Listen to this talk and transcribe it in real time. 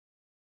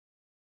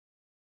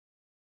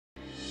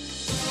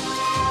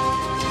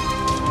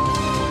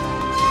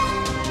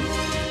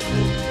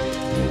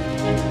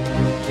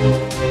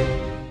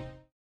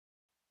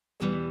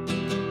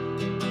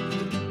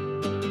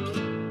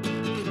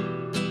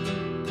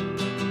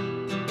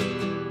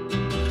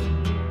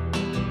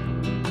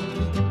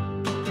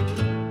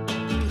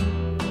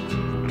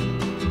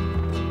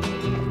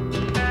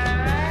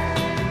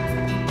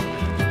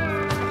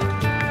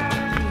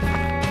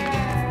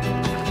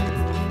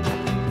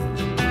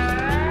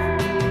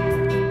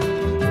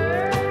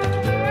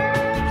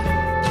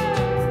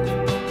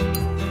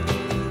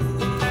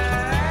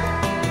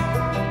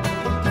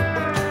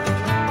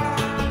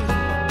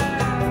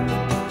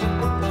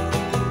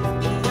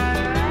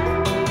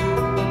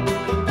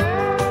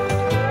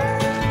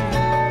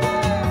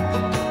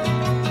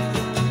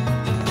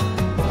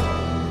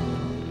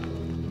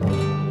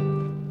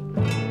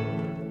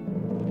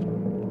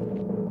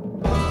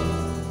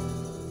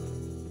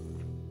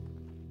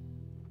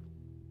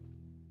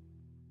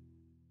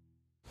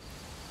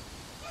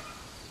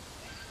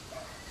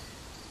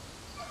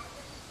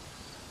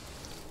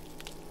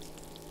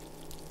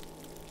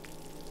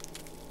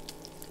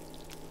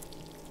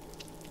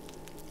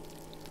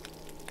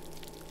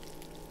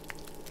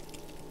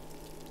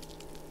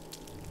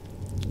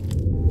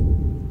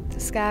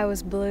sky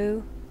was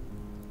blue,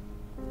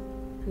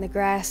 and the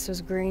grass was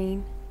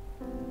green,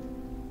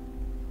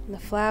 and the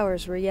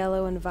flowers were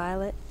yellow and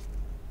violet.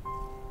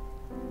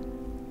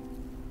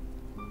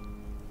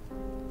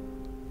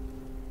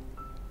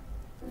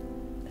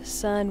 The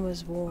sun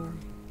was warm.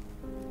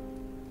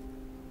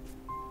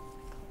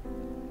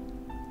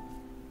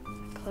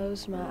 I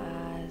closed my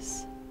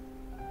eyes,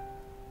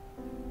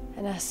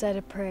 and I said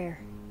a prayer.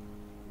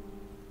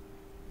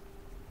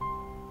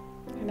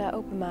 And I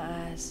opened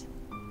my eyes,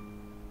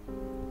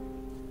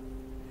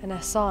 and I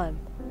saw him.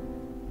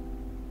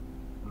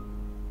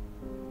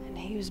 And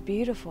he was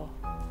beautiful.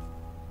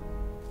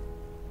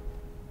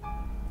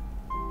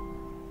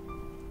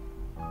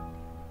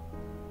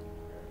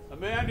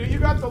 Amanda, you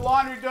got the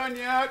laundry done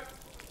yet?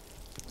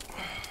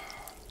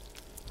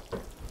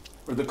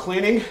 Or the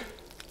cleaning?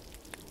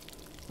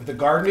 Or the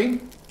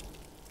gardening?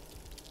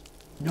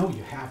 No,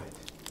 you haven't.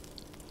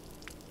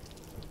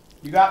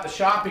 You got the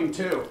shopping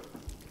too.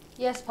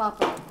 Yes,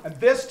 Papa. And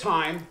this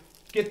time,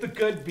 get the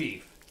good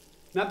beef.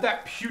 Not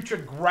that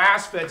putrid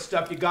grass-fed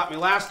stuff you got me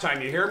last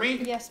time, you hear me?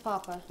 Yes,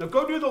 Papa. Now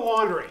go do the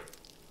laundry.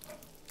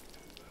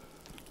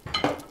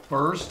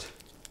 First,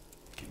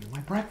 give me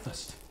my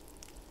breakfast.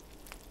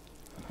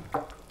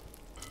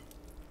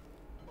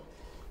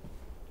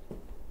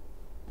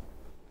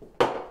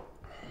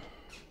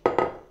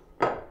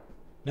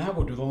 Now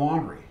go do the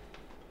laundry.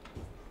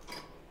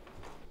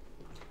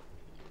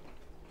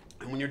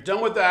 And when you're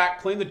done with that,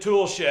 clean the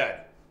tool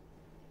shed.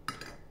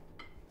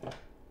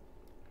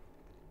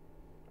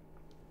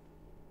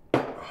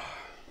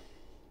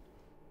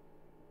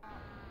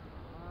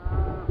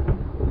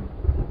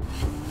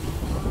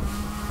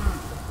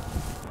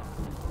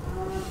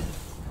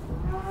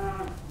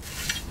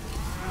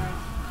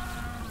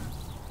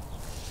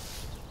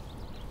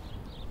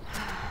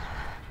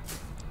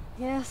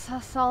 Yes, I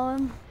saw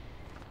him.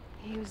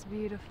 He was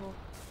beautiful.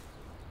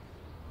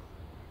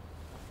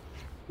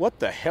 What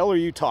the hell are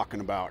you talking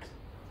about?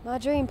 My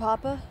dream,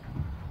 Papa.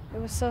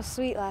 It was so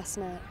sweet last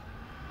night.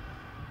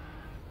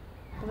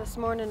 But this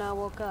morning I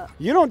woke up.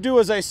 You don't do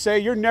as I say,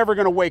 you're never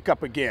gonna wake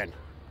up again.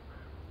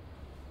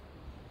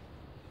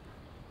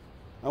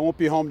 I won't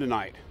be home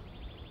tonight.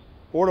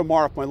 Or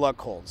tomorrow if my luck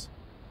holds.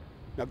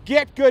 Now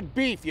get good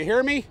beef, you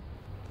hear me?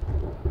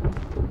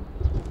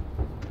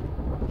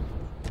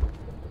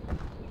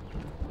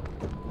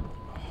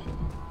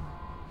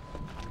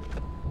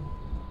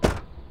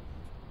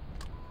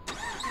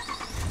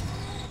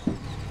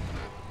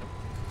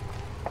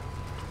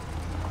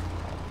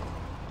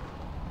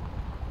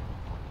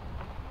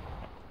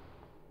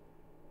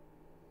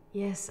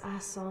 Yes, I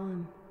saw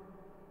him.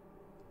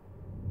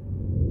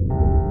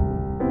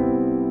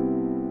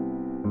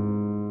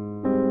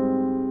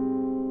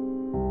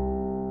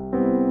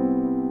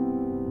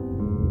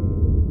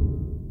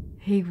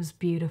 He was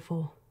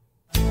beautiful.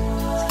 Take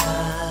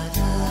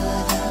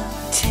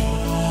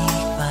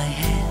my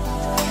hand,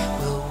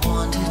 we'll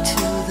wander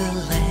to the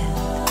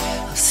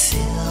land of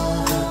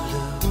silver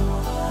blue.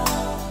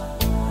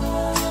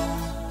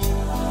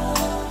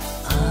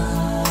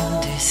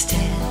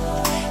 Understand,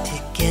 to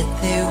get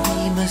there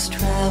we must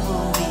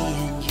travel, me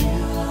and you.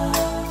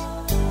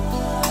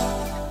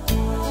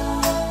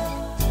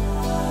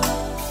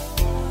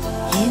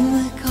 In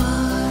the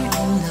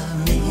garden of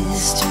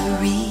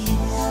mysteries,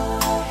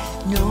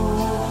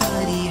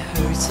 nobody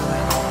hurts or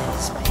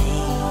has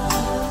pain.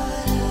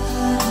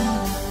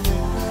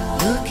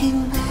 Looking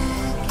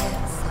back at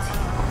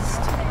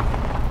history.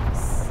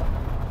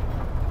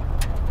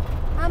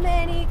 How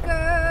many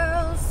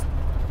girls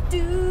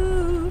do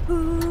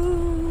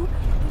do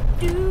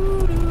do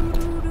do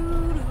do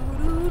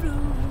do?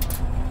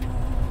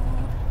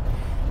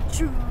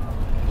 True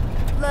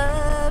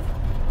love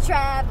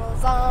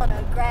travels on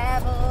a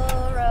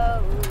gravel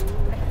road.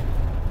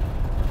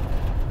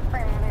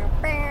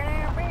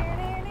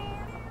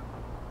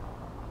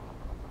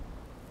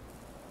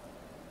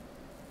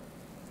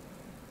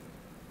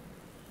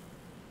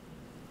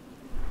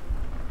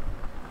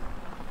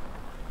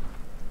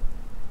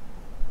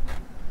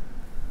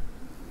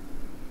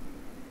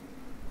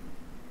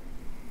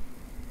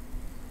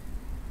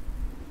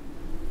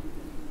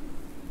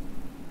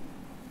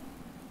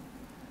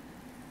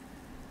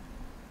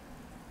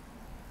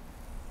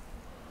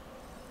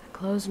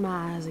 I closed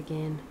my eyes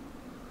again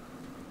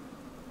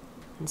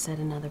and said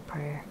another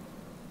prayer.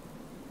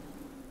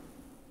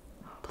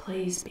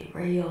 Please be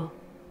real.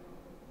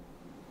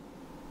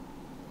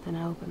 Then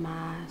I opened my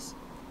eyes.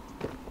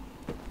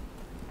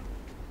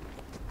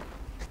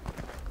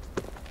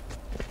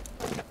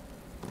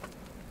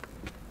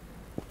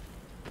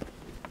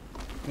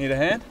 Need a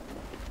hand?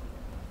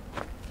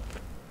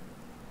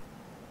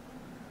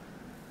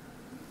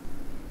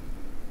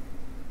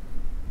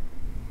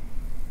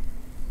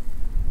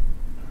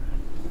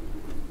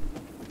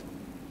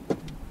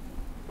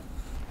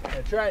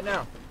 Yeah, try it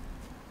now.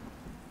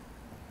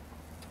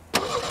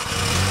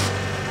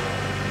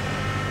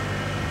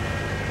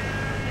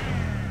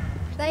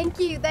 Thank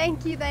you,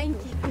 thank you, thank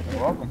you.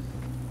 You're welcome.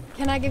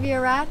 Can I give you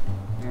a ride?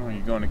 Oh, are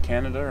you going to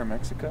Canada or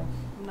Mexico?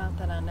 Not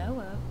that I know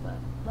of, but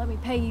let me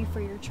pay you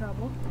for your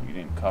trouble. You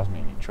didn't cause me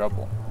any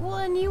trouble. Well,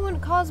 and you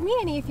wouldn't cause me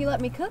any if you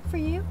let me cook for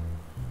you.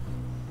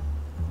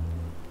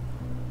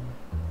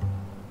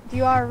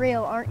 You are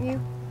real, aren't you?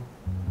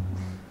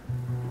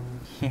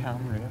 Yeah,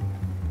 I'm real.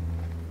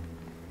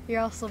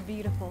 You're also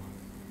beautiful.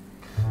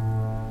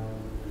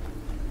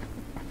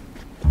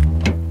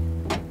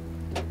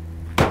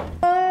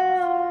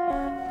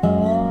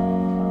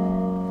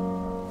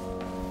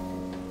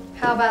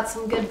 How about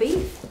some good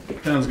beef?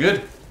 Sounds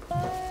good.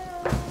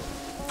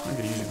 I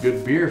could use a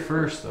good beer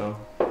first, though.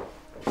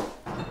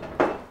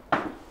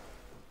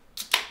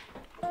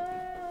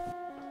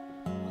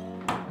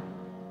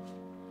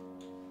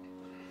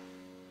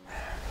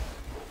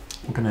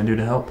 What can I do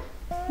to help?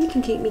 You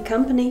can keep me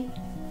company.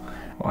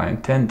 Well, I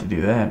intend to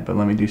do that, but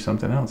let me do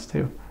something else,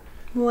 too.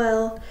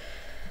 Well,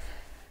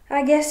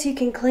 I guess you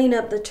can clean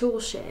up the tool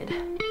shed.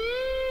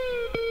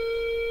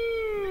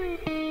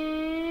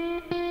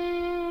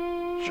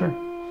 Sure.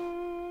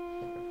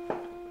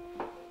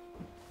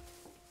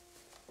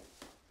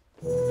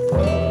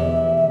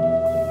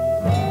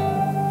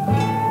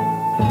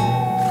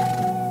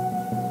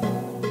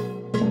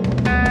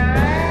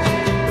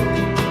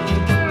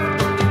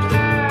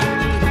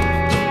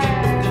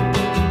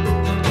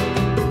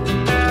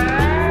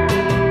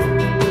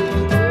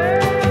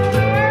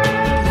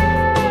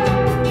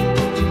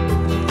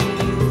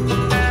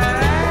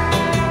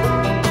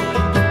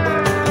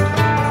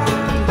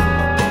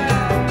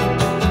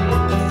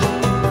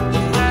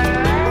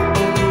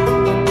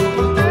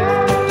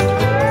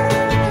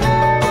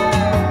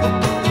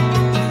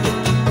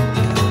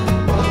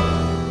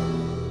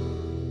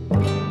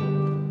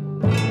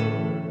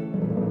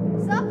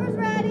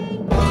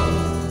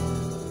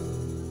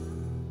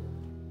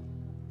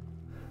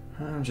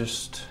 I'm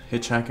just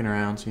hitchhiking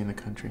around, seeing the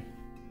country.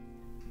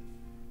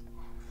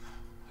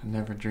 I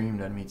never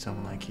dreamed I'd meet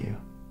someone like you.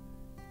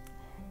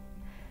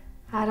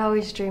 I'd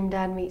always dreamed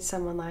I'd meet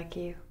someone like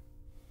you.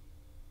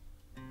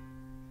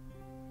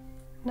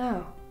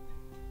 No.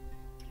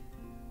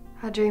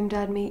 I dreamed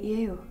I'd meet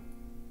you.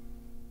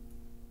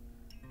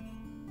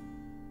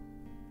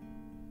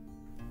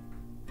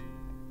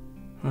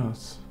 Well,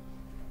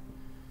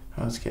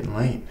 it's getting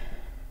late.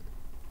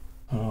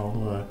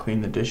 I'll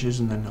clean the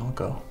dishes and then I'll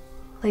go.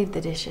 Leave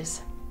the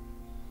dishes.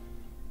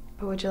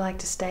 But would you like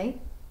to stay?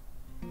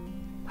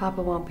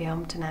 Papa won't be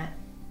home tonight.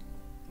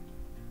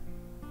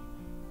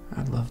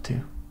 I'd love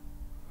to.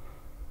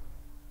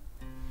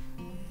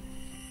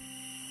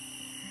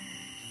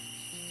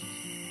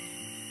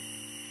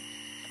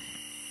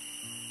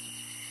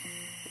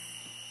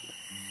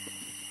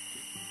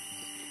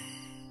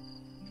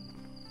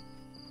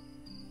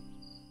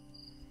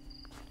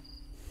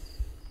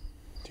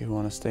 Do you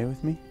want to stay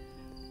with me?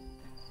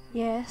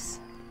 Yes.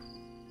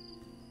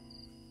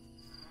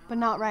 But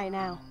not right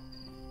now.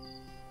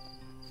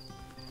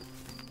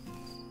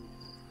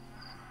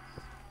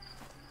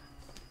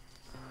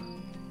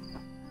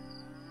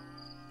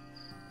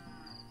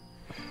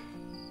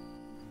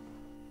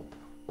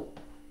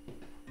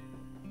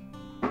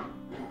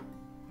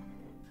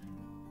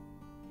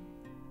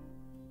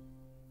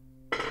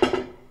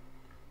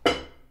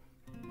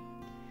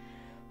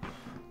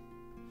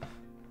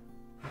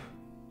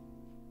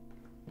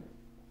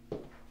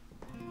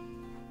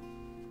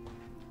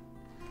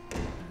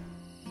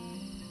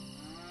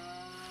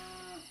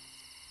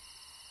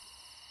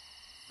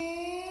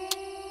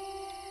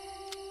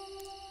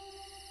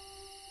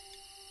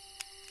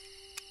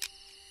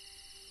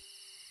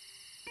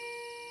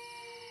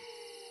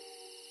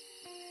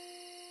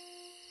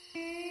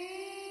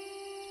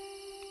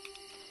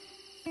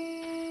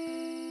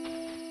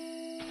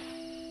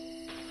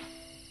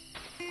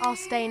 I'll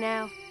stay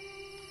now.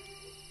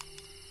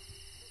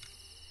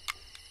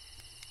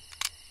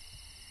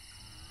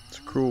 It's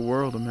a cruel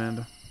world,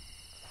 Amanda.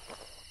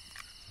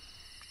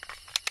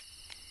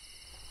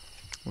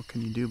 What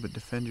can you do but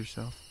defend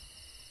yourself?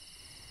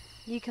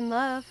 You can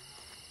love.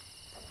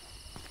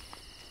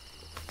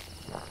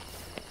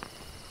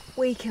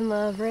 We can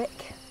love,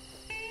 Rick.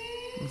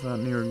 Without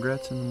any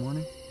regrets in the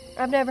morning?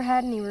 I've never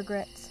had any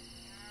regrets.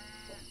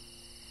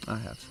 I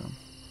have some.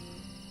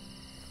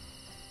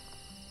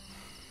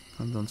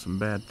 I've done some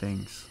bad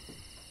things.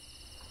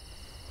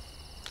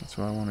 That's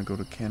why I want to go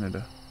to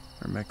Canada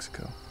or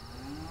Mexico.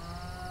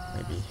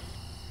 Maybe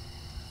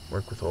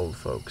work with old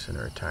folks in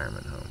a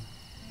retirement home.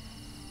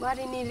 Why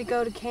do you need to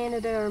go to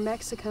Canada or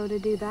Mexico to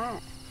do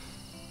that?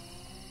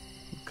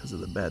 Because of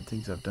the bad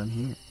things I've done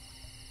here.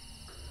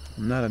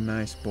 I'm not a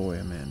nice boy,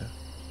 Amanda.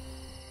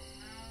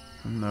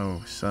 I'm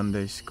no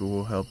Sunday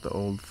school help the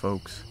old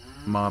folks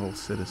model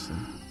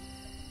citizen.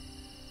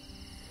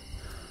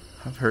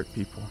 I've hurt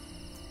people.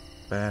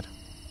 Bad.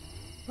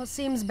 What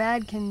seems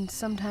bad can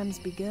sometimes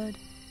be good.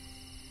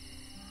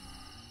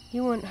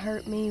 You wouldn't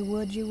hurt me,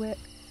 would you, Rick?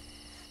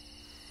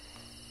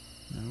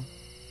 No.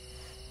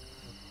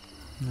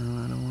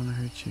 No, I don't want to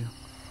hurt you.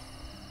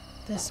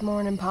 This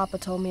morning, Papa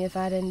told me if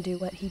I didn't do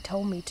what he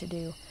told me to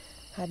do,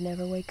 I'd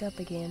never wake up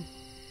again.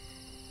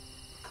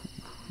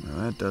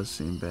 Now that does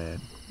seem bad.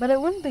 But it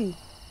wouldn't be.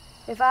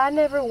 If I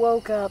never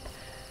woke up,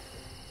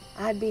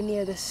 I'd be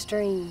near the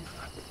stream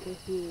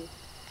with you.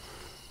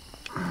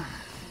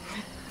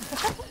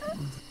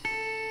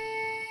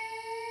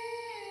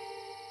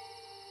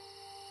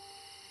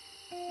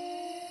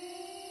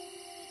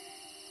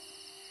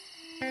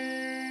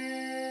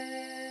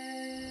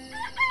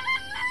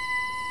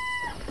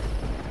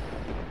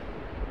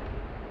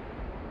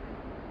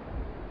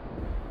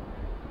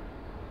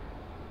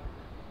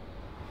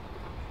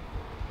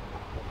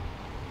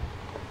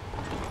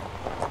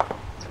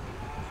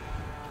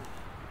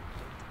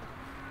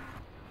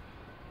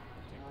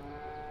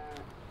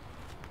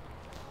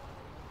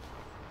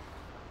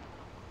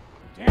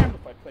 Damned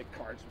if I play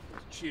cards with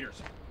those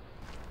cheaters.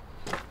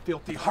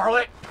 Filthy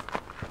harlot!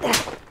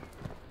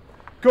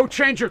 Go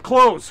change your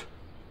clothes!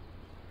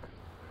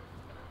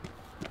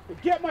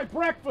 And get my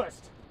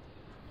breakfast!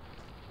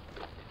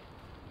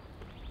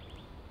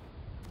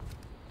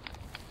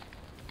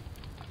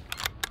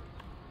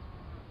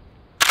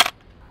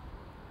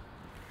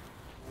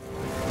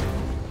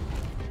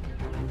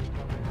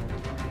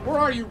 Where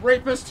are you,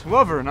 rapist?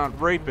 Lover, not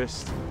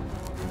rapist.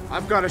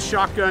 I've got a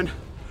shotgun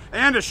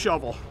and a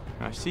shovel.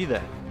 I see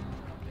that.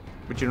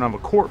 But you don't have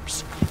a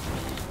corpse.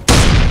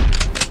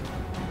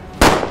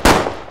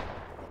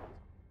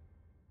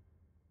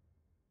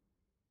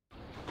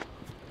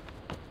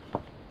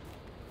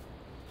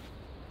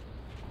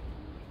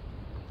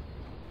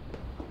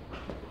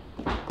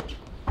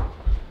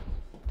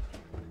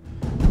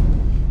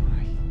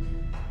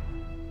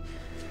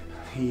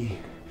 He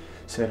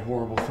said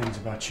horrible things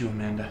about you,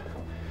 Amanda.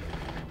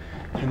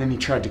 And then he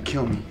tried to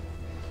kill me.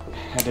 I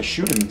had to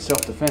shoot him in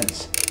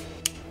self-defense.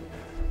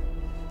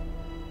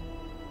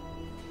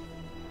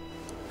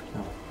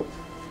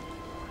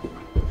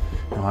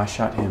 No, I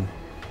shot him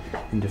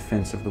in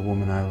defense of the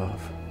woman I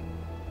love.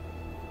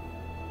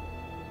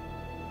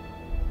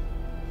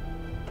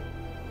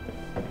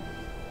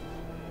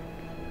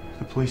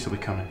 The police will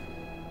be coming.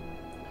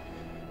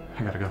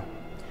 I gotta go.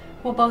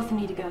 We'll both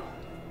need to go.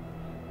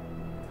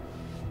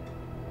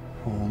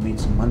 Well, we'll need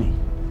some money.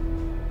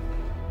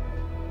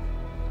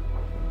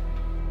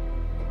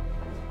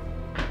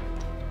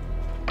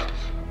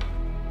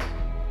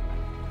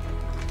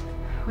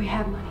 We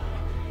have money.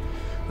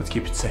 Let's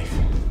keep it safe.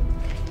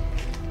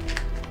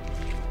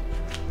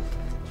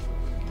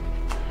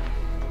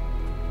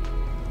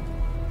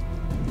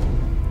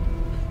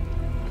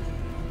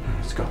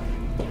 Let's go.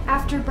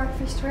 After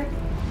breakfast, right?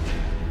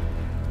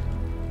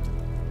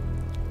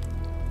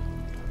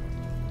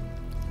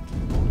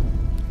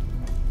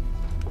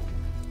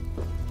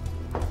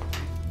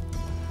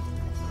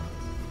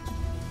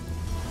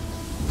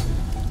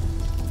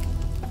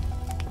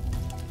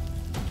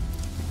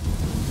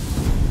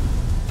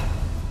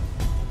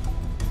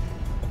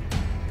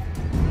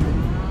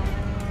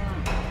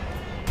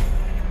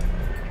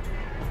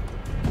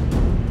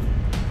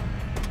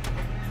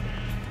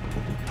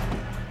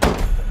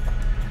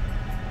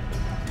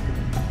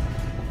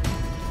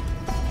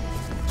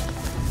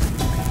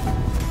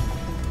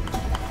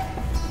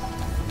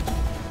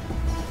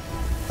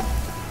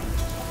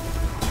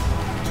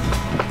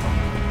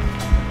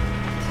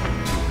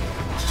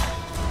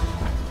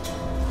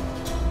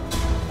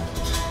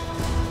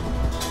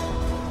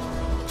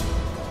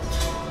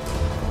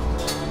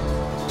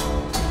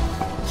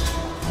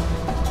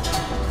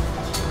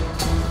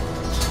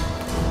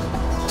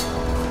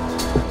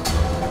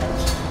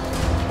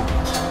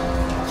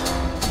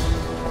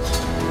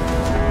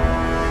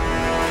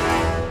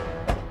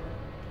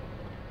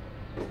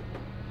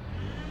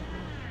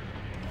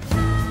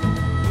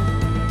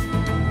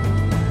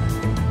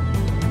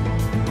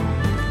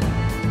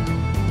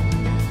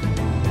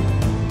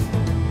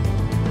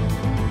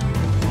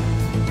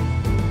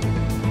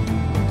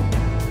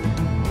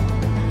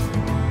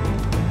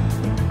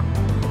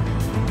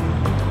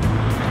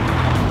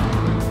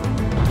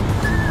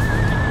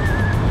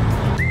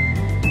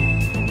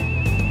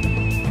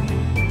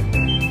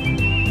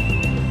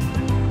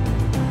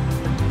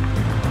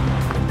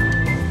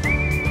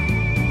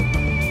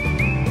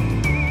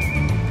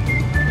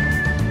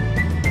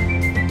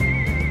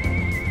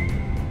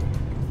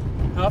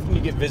 How often do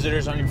you get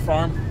visitors on your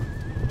farm?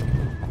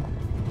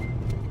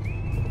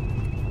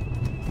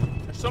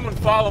 There's someone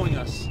following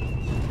us.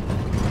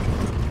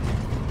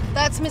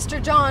 That's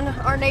Mr. John,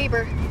 our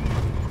neighbor.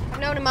 I've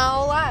known him my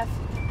whole life.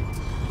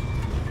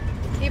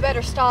 You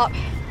better stop.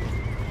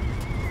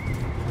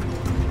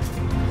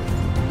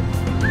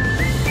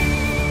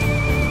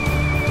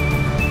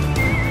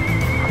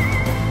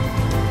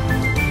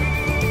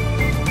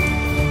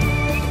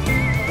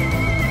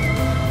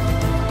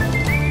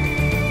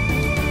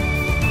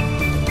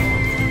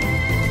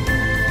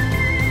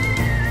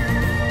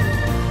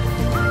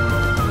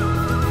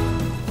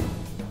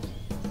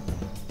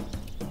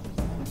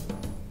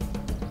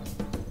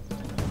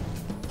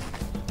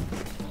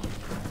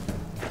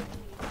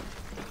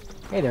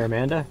 Hey there,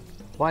 Amanda.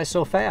 Why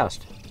so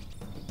fast?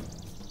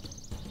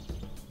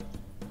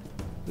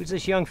 Who's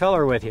this young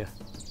feller with you?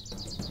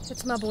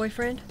 It's my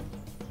boyfriend.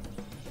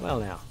 Well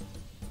now,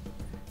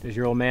 does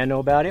your old man know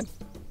about him?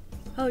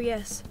 Oh,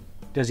 yes.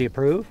 Does he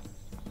approve?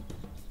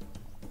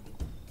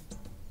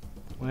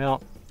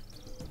 Well,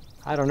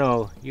 I don't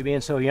know. You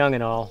being so young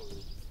and all,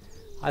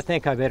 I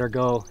think I better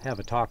go have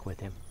a talk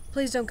with him.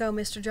 Please don't go,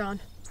 Mr.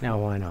 John. Now,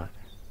 why not?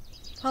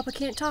 Papa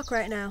can't talk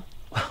right now.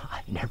 Well,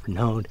 I've never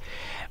known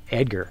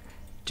Edgar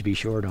to be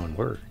short on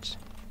words.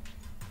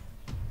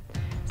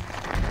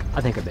 I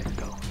think I better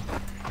go.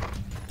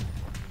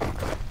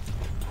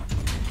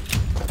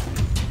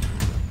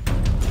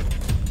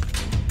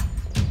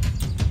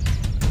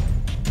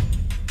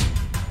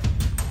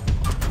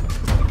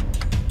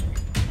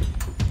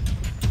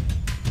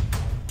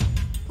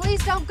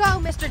 Please don't go,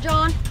 Mr.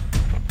 John.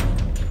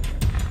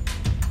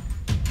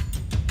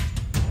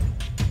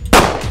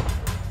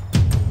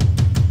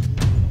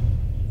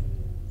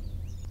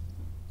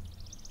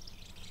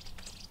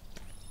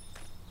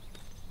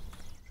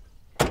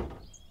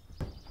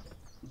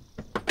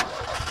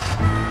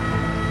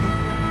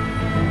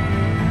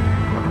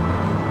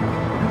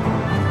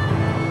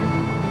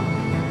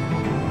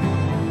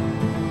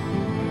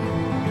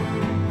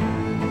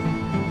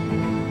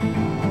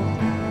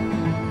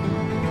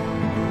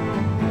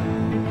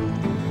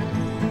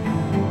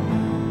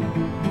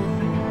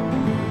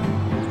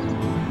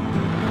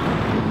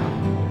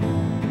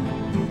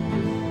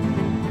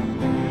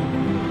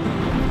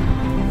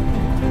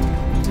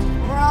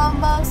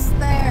 Almost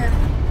there.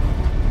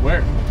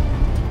 Where?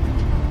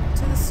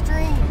 To the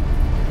stream,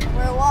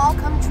 where it will all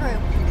come true.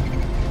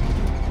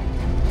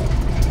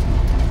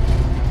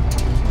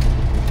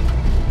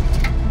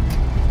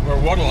 Where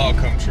what'll all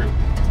come true?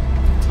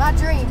 My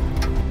dream.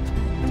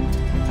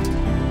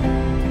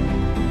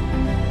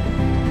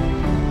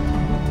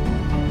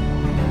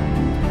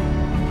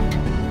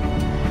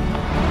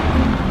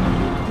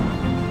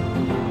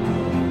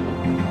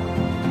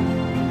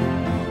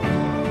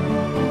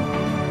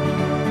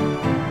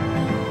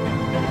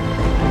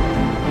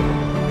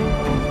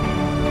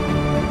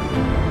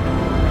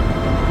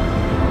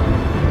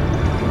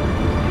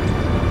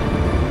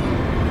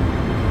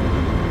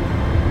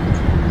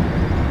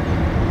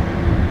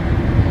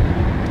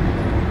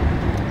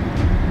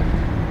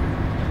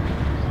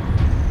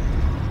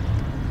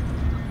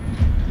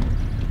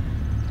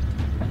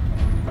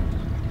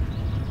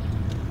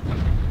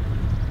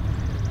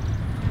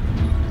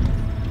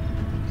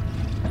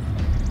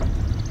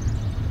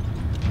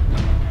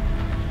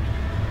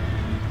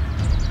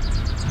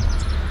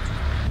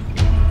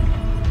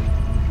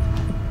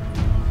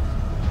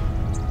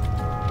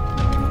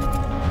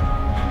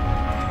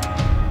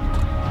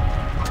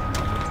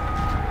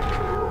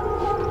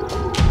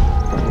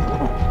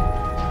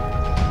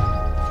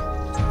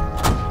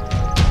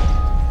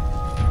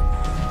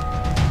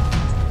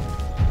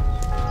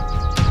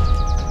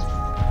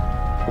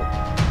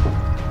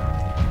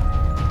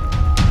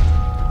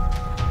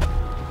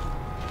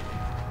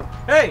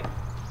 Hey!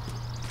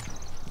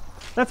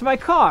 That's my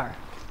car.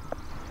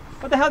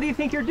 What the hell do you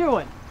think you're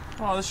doing?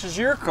 Oh, this is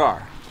your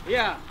car.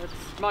 Yeah, that's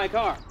my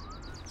car.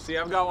 See,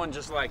 I've got one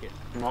just like it.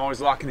 I'm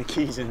always locking the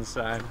keys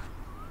inside.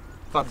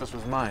 Thought this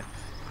was mine,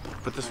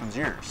 but this one's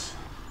yours.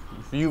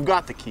 You've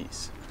got the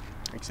keys.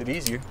 Makes it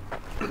easier.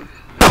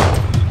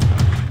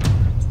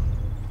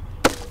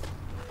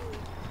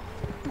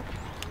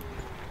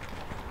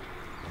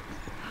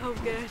 Oh,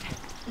 good.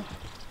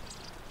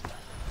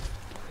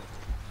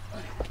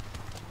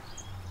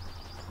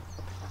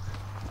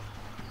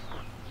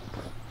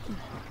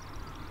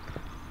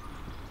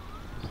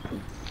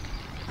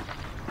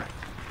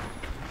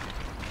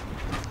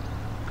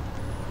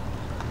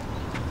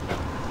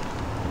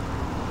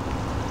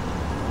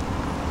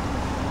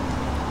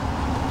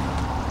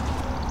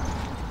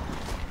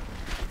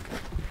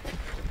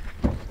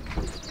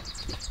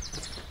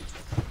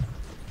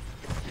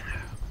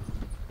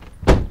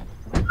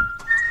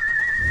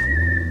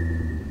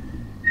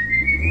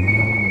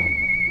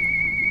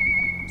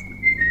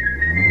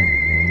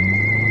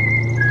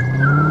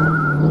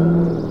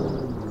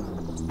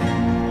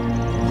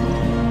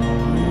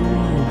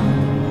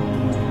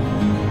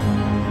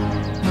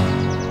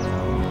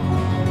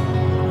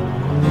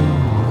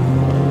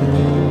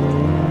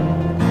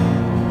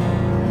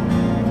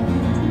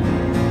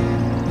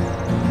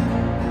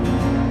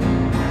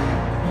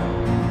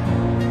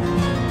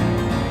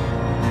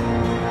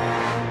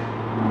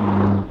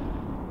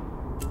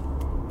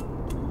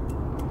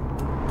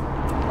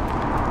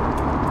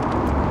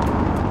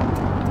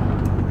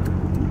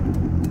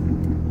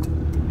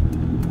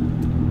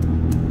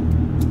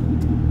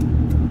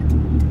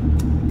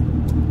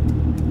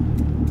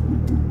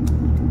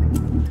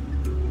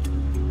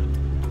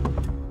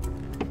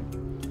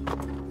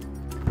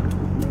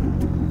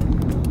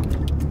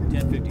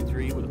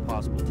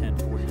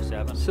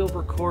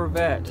 Silver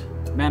Corvette.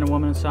 Man and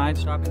woman inside,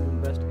 stopping to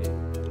investigate.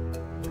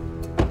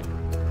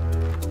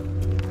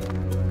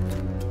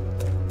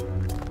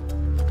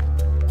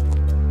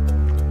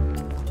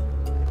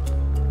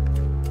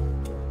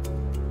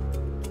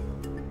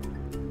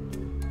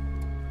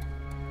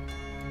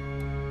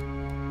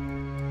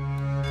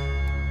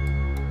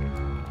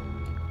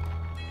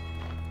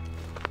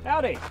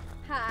 Howdy.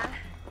 Hi.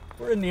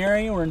 We're in the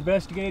area, we're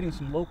investigating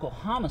some local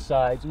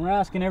homicides, and we're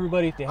asking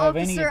everybody if they have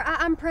any... Officer,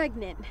 I'm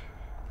pregnant.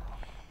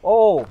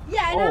 Oh!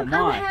 Yeah, and oh,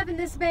 I'm having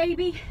this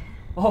baby.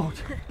 Oh,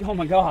 oh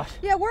my gosh.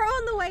 Yeah, we're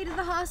on the way to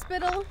the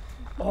hospital.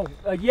 Oh,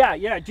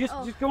 yeah, just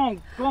go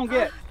on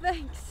get.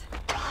 Thanks.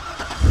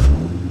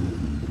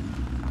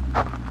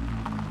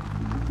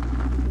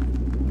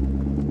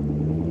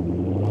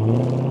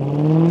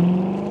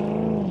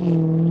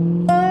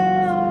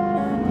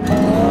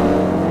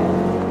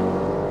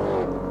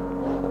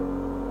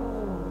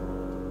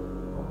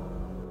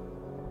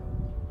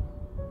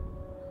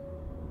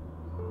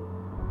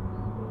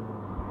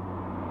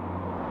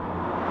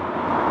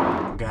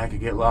 Guy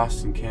could get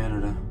lost in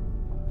Canada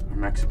or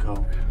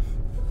Mexico.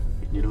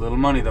 He'd need a little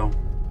money though.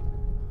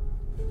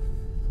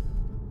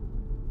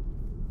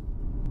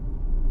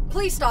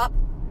 Please stop.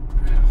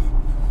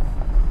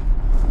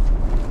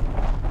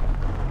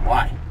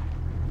 Why?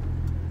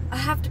 I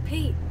have to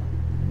pee.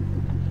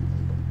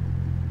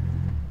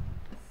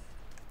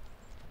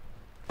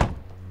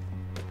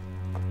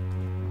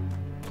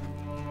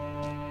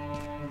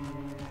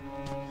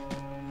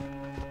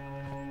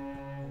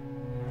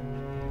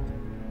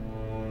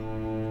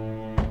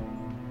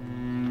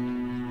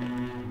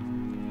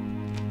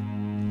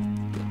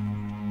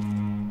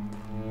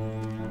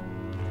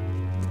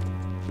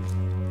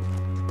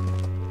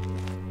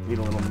 Need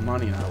a little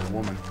money, not a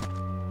woman.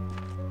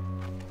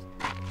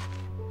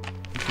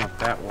 It's not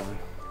that woman.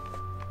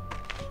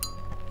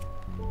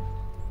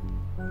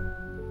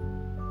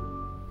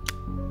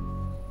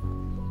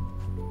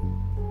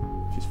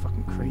 She's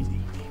fucking crazy.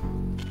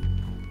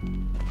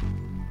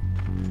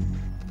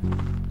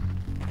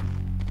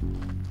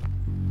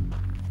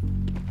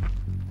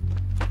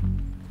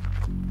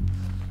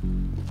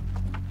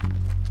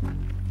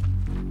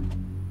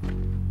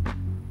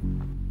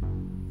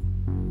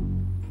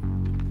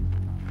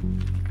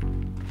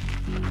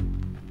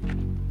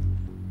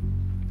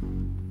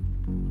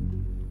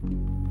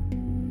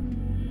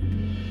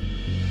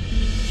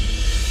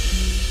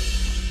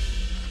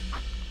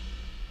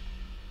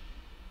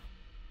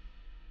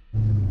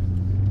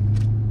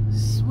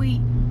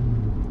 Sweet.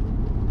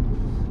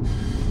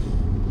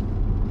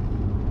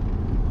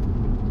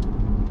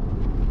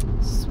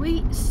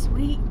 Sweet,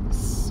 sweet,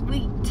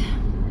 sweet.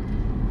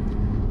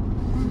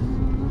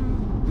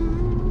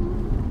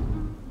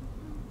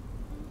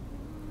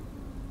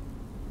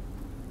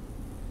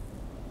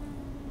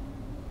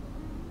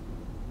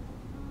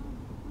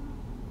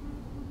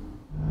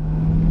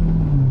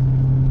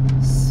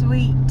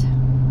 Sweet.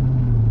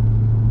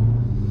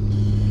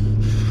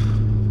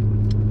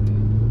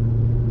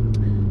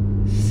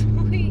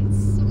 Sweet,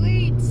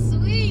 sweet,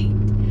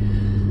 sweet.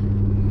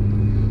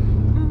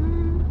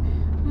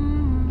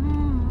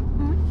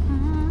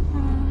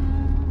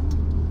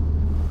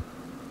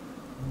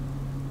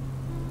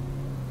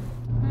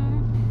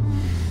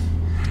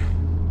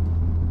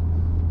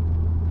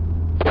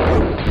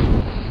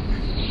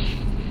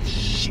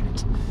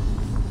 Shit.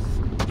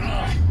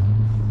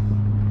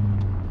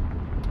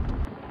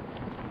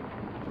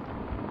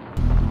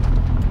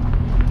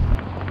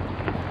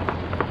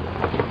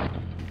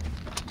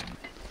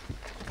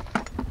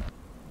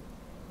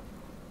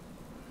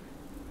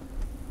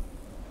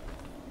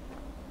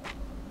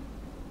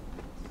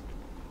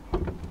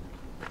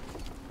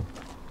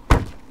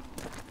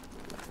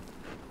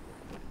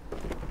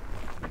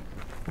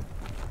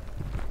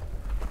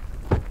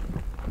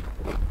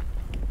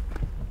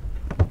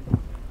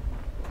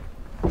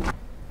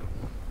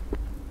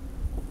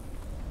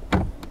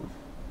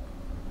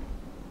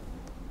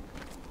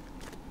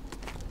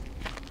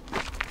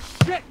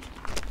 Shit!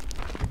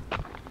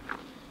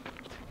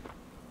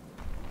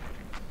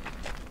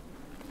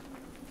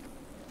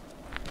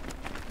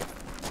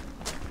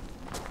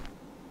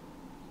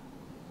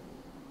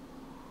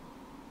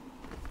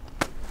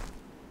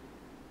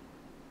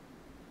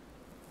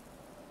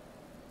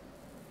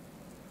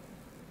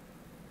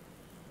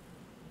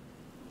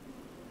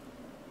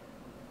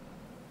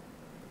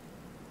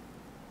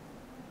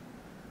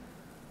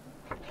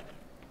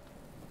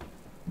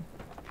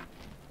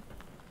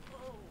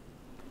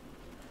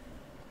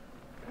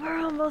 We're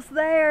almost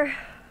there.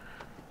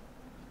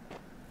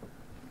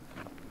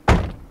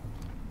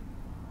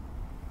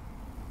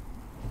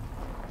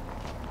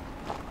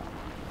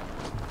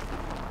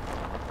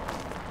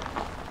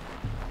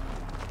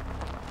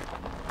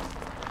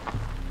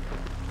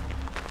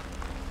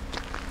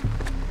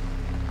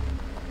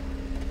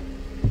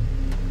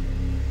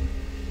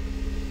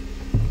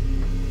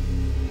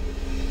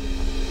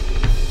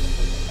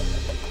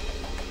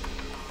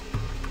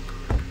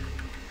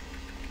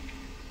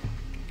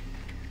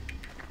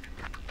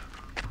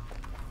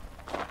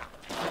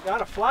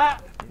 Got a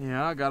flat?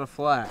 Yeah, I got a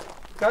flat.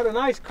 Got a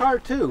nice car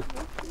too.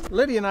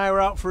 Lydia and I were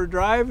out for a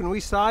drive and we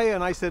saw you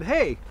and I said,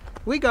 hey,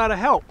 we gotta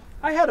help.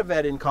 I had a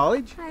vet in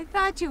college. I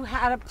thought you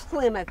had a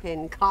Plymouth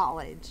in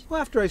college. Well,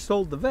 after I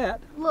sold the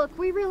vet. Look,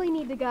 we really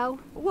need to go.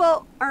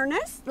 Well,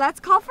 Ernest, let's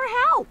call for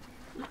help.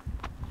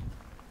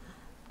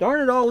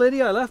 Darn it all,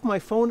 Lydia, I left my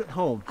phone at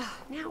home.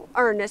 Now,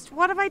 Ernest,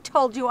 what have I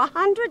told you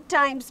 100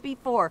 times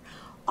before?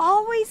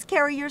 Always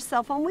carry your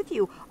cell phone with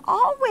you.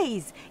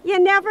 Always. You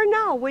never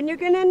know when you're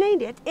going to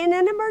need it in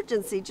an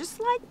emergency, just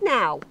like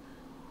now.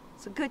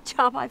 It's a good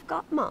job I've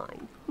got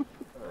mine.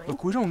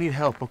 Look, we don't need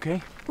help,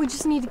 okay? We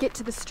just need to get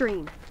to the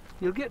stream.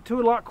 You'll get to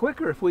it a lot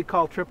quicker if we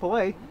call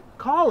AAA.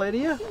 Call,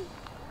 Lydia.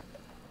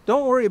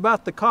 Don't worry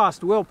about the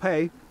cost. We'll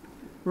pay.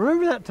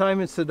 Remember that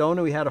time in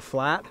Sedona we had a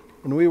flat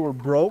and we were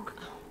broke?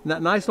 And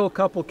that nice old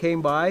couple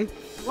came by?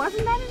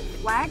 Wasn't that in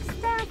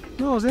Flagstaff?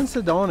 No, it was in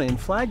Sedona. In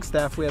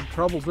Flagstaff, we had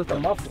troubles with the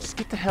mufflers. Just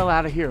get the hell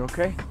out of here,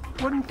 okay?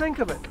 Wouldn't think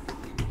of it.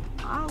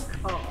 I'll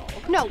call.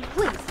 No,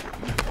 please.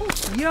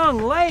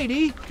 Young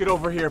lady! Get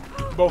over here,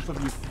 both of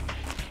you.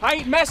 I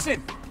ain't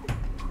messing!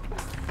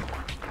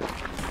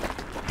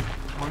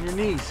 On your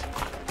knees.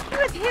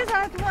 With his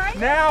arthritis?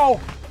 Now!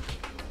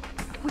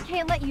 We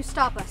can't let you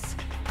stop us.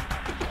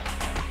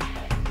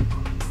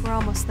 We're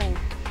almost there.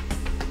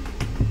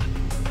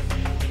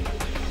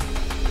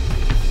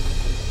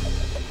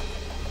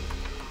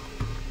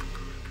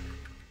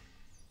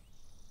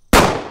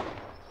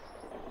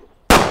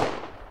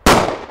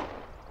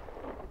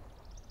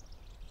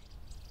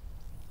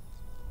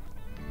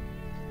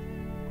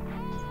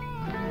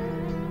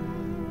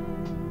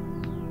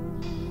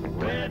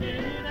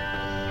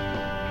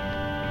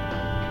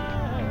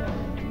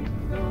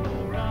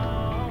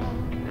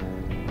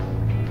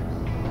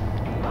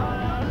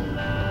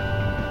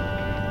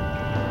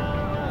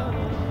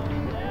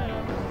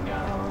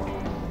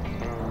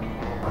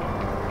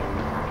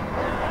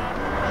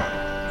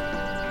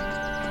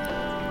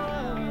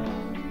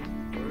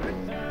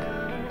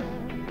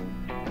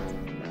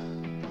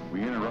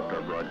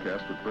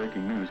 With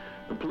breaking news,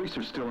 the police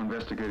are still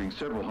investigating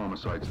several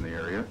homicides in the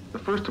area, the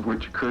first of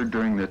which occurred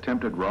during the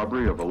attempted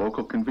robbery of a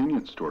local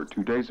convenience store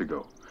 2 days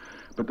ago.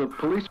 But the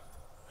police...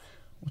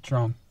 What's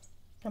wrong?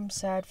 I'm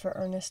sad for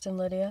Ernest and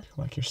Lydia.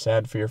 Like you're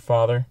sad for your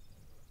father?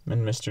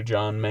 And Mr.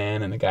 John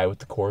Mann and the guy with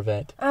the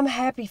Corvette? I'm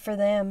happy for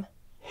them.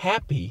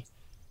 Happy?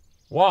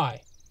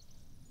 Why?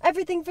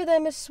 Everything for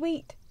them is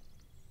sweet.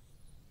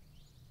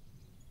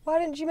 Why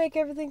didn't you make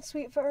everything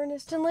sweet for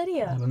Ernest and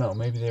Lydia? I don't know,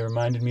 maybe they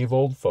reminded me of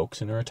old folks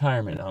in a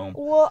retirement home.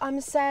 Well, I'm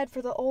sad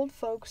for the old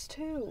folks,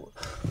 too.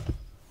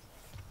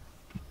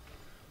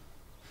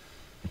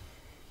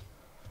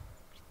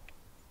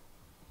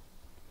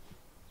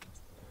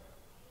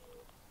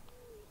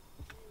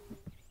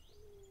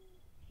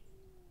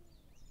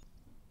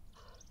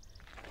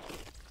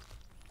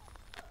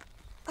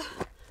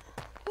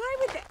 Why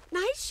would that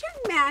nice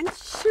young man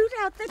shoot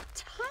out the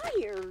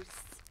tires?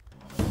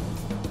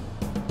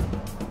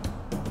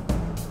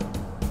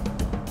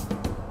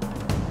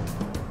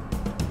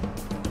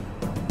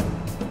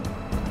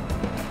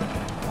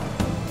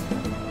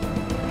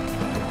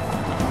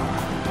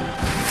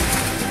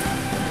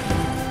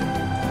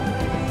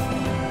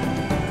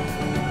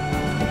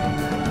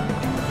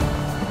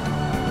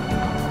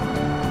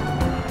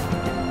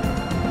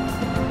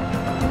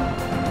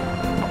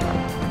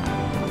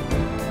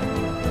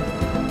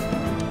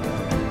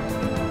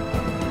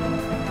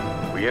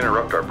 We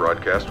interrupt our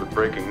broadcast with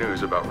breaking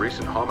news about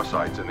recent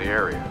homicides in the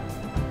area.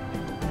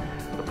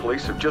 The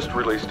police have just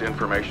released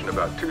information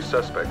about 2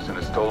 suspects in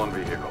a stolen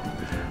vehicle,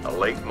 a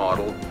late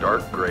model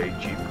dark gray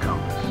Jeep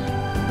Compass.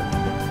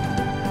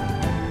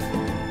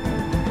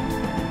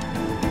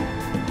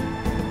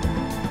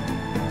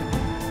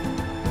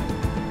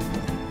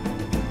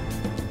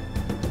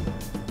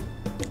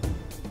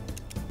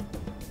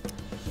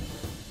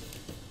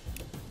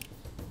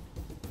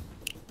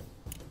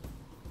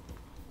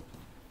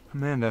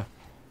 Amanda,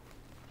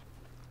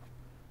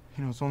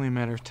 you know, it's only a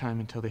matter of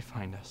time until they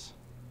find us,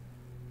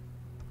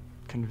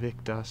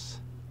 convict us,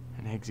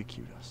 and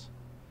execute us.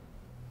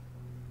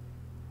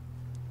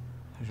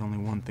 There's only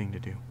one thing to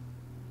do.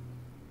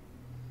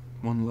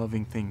 One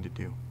loving thing to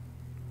do.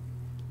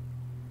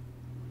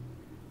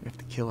 We have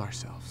to kill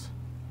ourselves.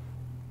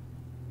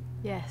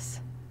 Yes.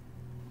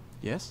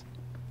 Yes?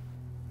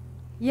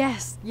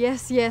 Yes,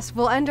 yes, yes.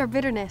 We'll end our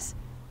bitterness.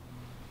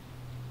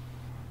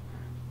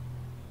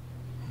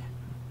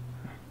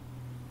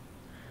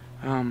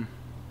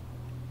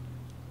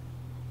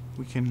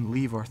 We can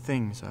leave our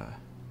things, our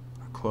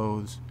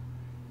clothes,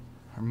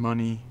 our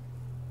money,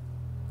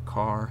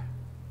 car.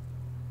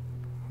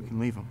 We can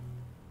leave them.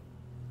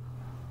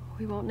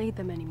 We won't need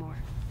them anymore.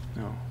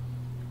 No.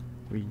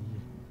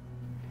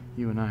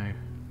 You and I,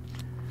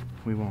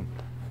 we won't.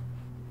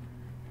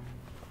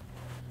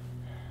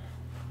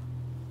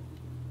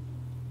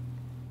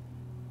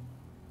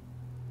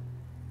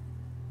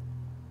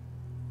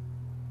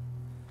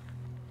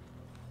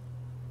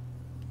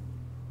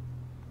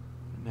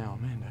 Now,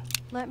 Amanda.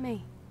 Let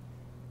me.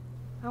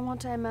 I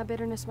want to end my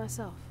bitterness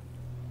myself.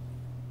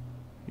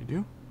 You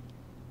do?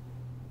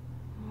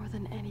 More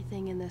than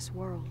anything in this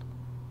world.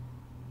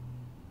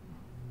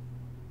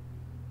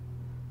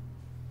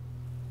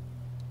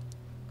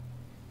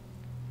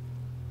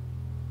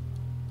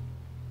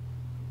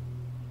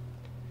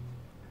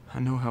 I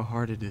know how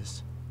hard it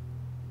is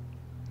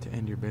to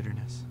end your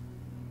bitterness.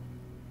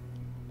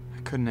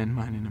 I couldn't end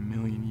mine in a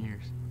million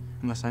years,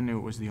 unless I knew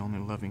it was the only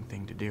loving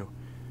thing to do.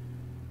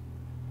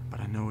 But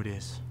I know it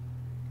is.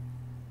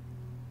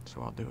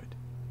 So I'll do it.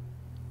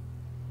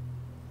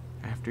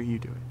 After you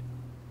do it.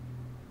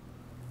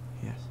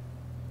 Yes,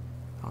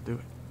 I'll do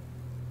it.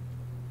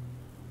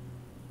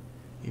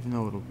 Even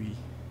though it'll be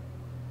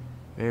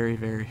very,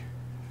 very,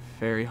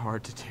 very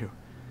hard to do.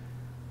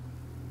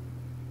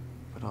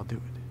 But I'll do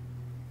it.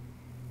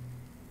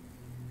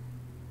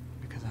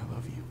 Because I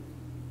love you.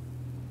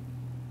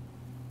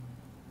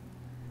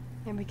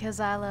 And because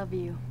I love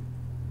you,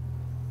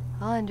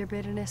 I'll end your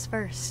bitterness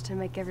first to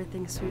make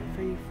everything sweet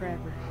for you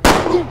forever.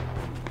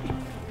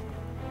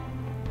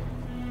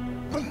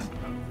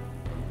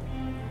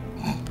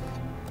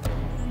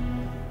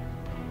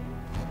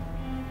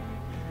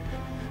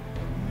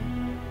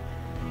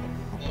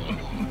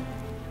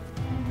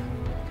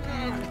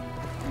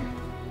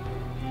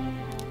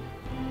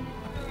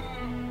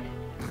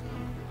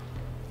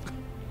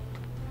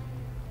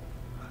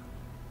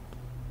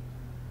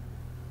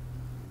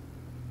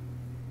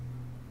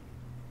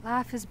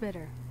 Life is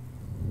bitter.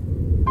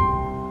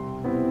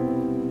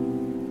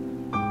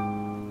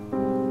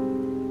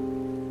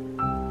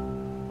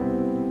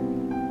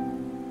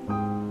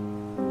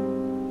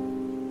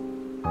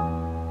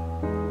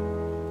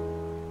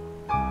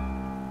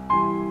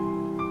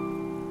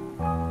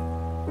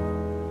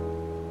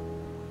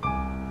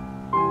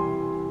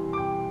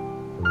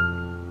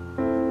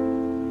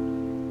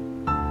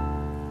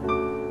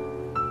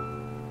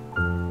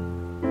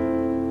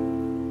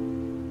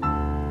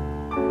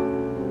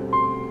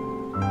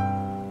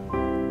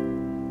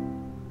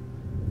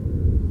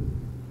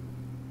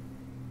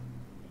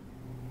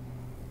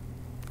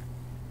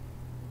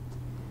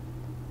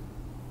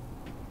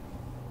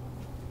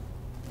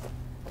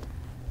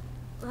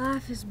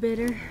 Life is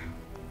bitter.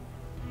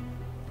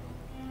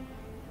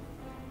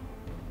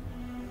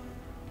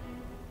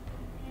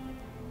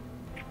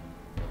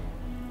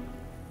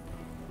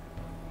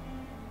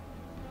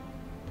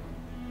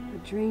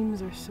 But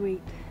dreams are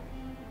sweet.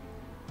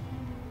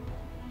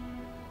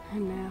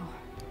 And now,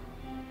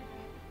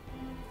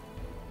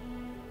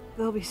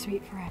 they'll be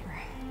sweet forever.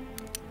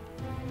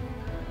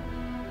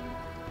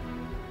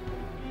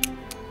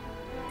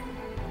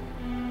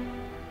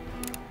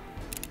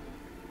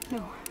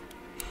 No.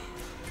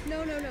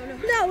 No, no, no, no.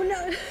 No,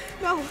 no.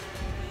 No.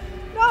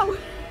 No.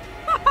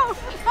 No.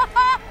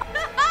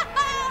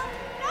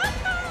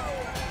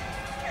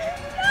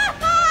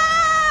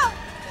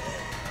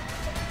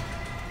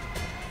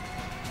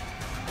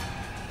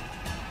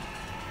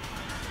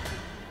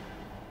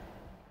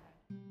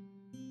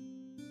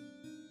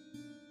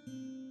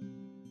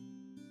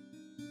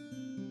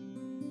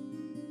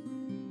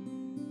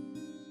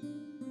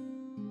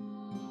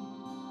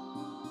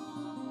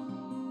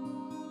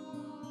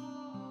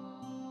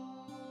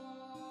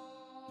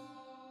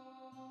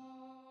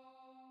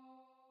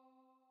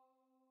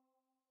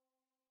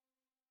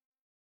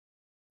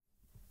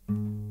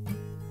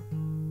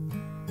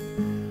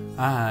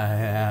 I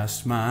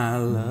asked my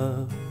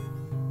love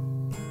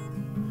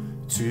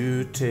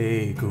to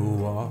take a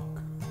walk,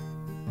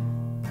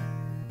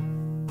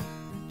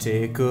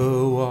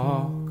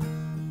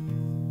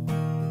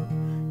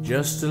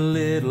 just a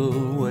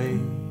little way.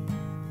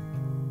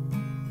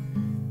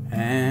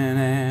 And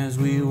as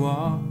we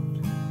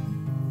walked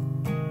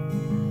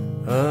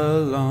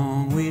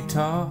along, we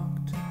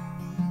talked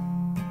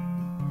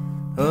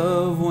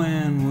of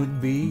when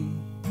would be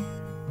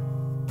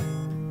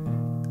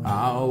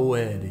our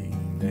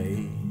wedding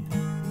day.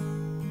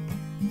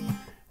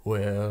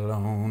 Well,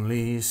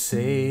 only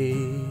say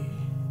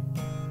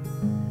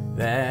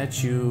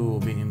that you'll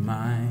be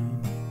mine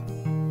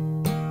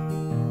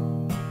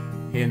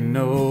in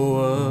no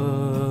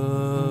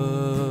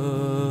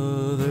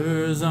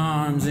other's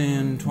arms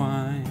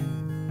entwined.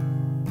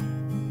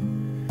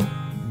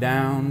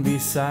 Down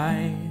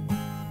beside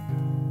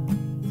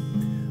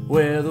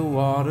where the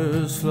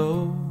waters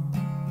flow,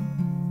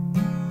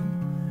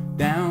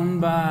 down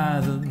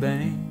by the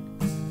banks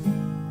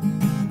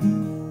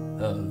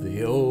of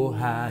the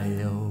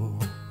Ohio.